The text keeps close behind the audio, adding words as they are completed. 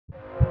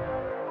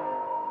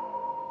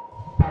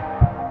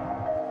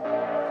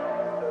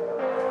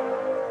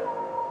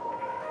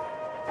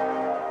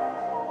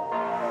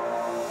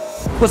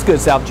What's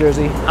good, South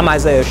Jersey? I'm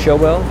Isaiah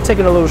Showell,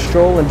 taking a little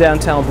stroll in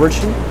downtown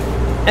Bridgeton,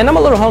 and I'm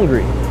a little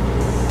hungry.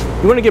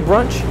 You want to get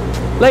brunch?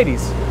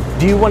 Ladies,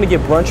 do you want to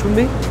get brunch with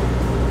me?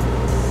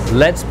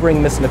 Let's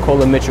bring Miss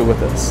Nicola Mitchell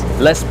with us.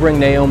 Let's bring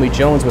Naomi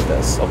Jones with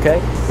us,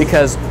 okay?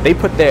 Because they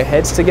put their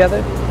heads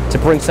together to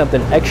bring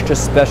something extra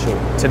special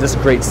to this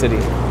great city.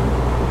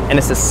 And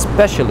it's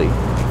especially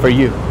for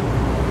you.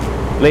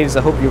 Ladies,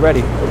 I hope you're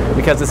ready,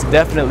 because it's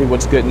definitely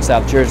what's good in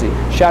South Jersey.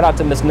 Shout out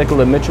to Miss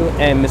Nicola Mitchell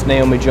and Miss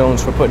Naomi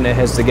Jones for putting their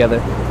heads together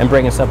and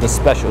bringing something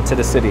special to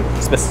the city,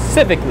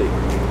 specifically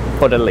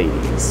for the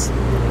ladies.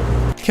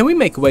 Can we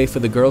make way for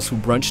the Girls Who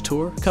Brunch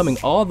tour, coming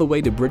all the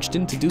way to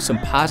Bridgeton to do some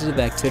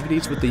positive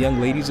activities with the young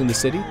ladies in the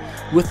city,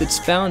 with its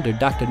founder,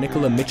 Dr.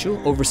 Nicola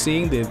Mitchell,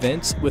 overseeing the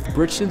events with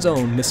Bridgeton's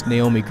own Miss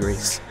Naomi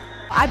Grace.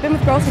 I've been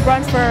with Girls Who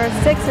Brunch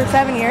for 6 or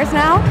 7 years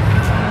now,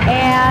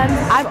 and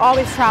I've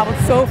always traveled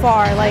so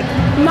far, like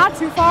not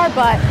too far,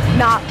 but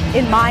not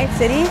in my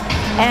city.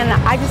 And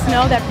I just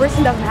know that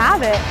Bridgeton doesn't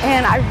have it,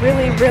 and I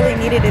really, really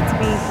needed it to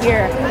be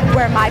here,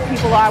 where my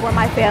people are, where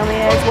my family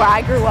is, where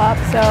I grew up.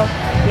 So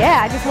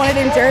yeah, I just wanted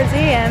it in Jersey,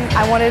 and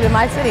I wanted it in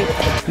my city.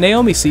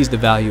 Naomi sees the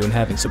value in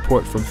having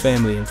support from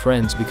family and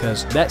friends,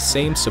 because that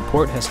same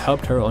support has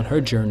helped her on her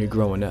journey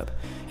growing up.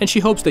 And she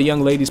hopes the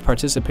young ladies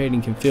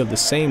participating can feel the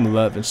same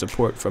love and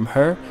support from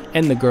her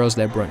and the Girls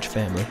That Brunch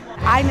family.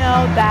 I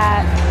know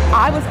that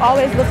I was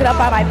always lifted up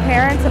by my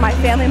parents and my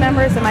family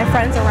members and my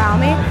friends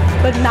around me,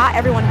 but not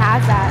everyone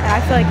has that. And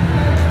I feel like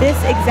this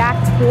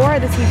exact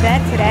tour, this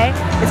event today,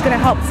 is going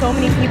to help so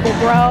many people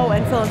grow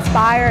and feel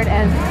inspired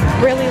and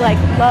really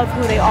love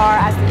who they are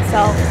as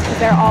themselves, because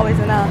they're always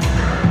enough.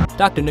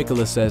 Dr.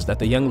 Nicola says that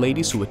the young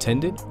ladies who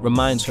attended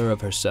reminds her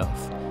of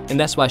herself. And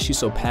that's why she's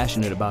so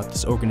passionate about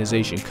this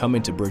organization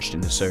coming to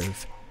Bridgeton to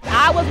serve.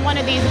 I was one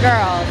of these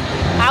girls.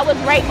 I was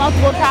raped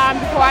multiple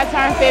times before I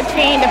turned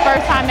 15, the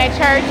first time at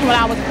church when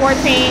I was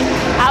 14.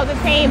 I was a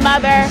teen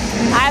mother.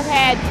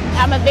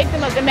 I'm a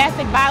victim of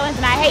domestic violence,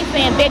 and I hate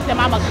saying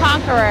victim. I'm a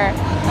conqueror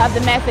of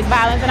domestic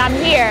violence, and I'm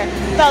here.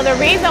 So the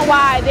reason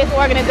why this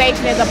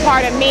organization is a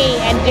part of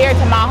me and dear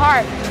to my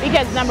heart,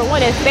 because number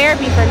one, it's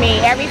therapy for me.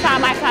 Every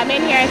time I come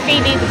in here and see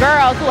these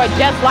girls who are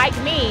just like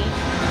me,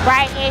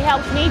 right, it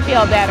helps me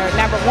feel better,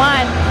 number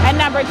one. And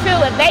number two,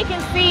 if they can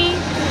see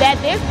that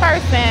this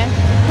person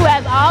who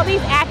has all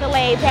these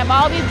accolades, have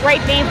all these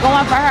great things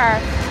going for her,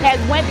 has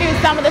went through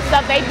some of the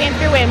stuff they've been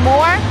through and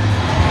more,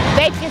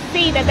 they can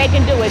see that they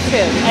can do it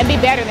too and be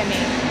better than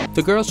me.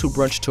 The Girls Who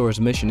Brunch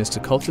Tour's mission is to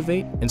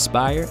cultivate,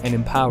 inspire, and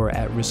empower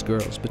at-risk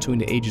girls between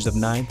the ages of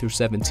 9 through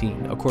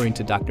 17, according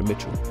to Dr.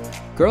 Mitchell.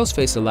 Girls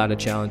face a lot of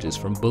challenges,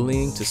 from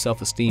bullying to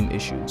self-esteem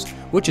issues,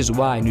 which is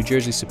why New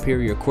Jersey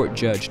Superior Court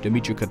Judge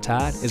Demetria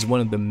Katad is one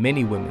of the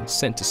many women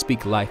sent to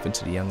speak life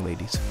into the young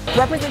ladies.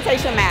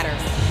 Representation matters,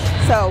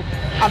 so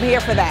I'm here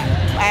for that.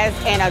 As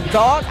an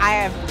adult,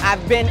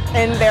 I've been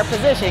in their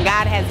position.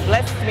 God has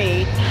blessed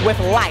me with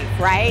life,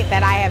 right?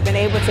 That I have been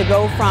able to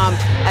go from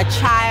a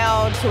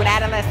child to an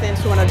adolescent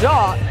to an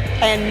adult,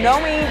 and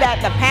knowing that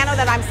the panel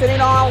that I'm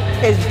sitting on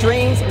is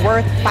dreams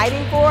worth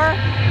fighting for,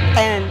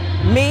 and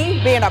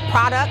me being a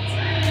product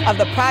of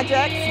the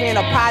projects, being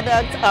a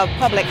product of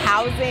public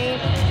housing,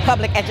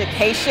 public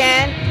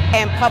education,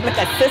 and public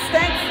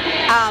assistance,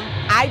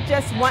 I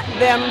just want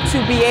them to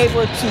be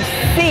able to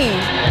see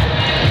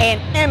an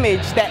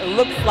image that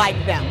looks like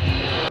them.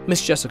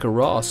 Miss Jessica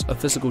Ross, a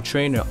physical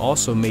trainer,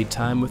 also made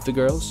time with the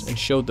girls and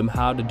showed them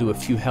how to do a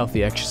few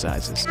healthy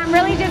exercises. I'm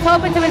really just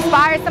hoping to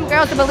inspire some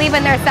girls to believe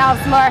in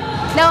themselves more,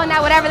 knowing that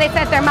whatever they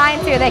set their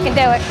mind to, they can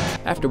do it.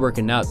 After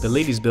working out, the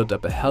ladies built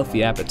up a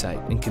healthy appetite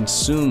and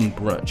consumed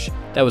brunch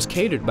that was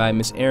catered by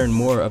Miss Erin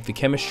Moore of the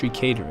Chemistry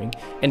Catering.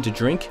 And to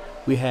drink,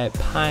 we had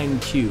Pine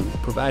Q,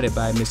 provided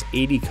by Miss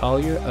Adie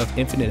Collier of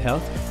Infinite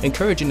Health,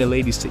 encouraging the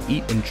ladies to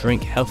eat and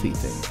drink healthy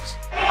things.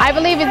 I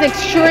believe it's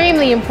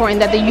extremely important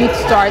that the youth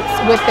starts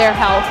with their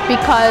health,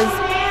 because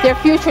their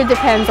future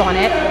depends on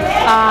it.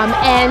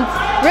 And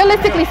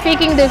realistically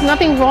speaking, there's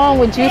nothing wrong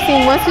with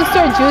juicing. Once you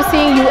start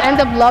juicing, you end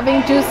up loving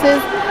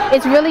juices.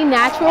 It's really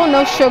natural,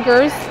 no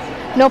sugars,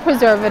 no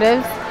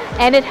preservatives,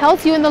 and it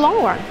helps you in the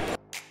long run.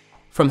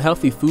 From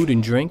healthy food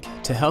and drink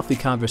to healthy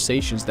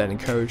conversations that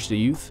encourage the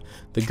youth,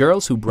 the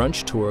Girls Who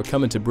Brunch tour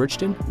coming to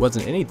Bridgeton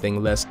wasn't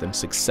anything less than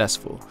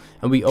successful,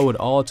 and we owe it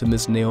all to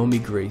Miss Naomi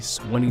Grace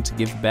wanting to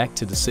give back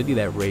to the city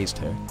that raised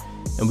her,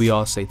 and we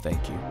all say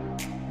thank you.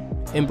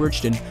 In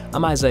Bridgeton,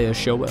 I'm Isaiah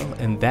Showell,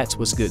 and that's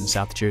what's good in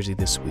South Jersey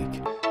this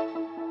week.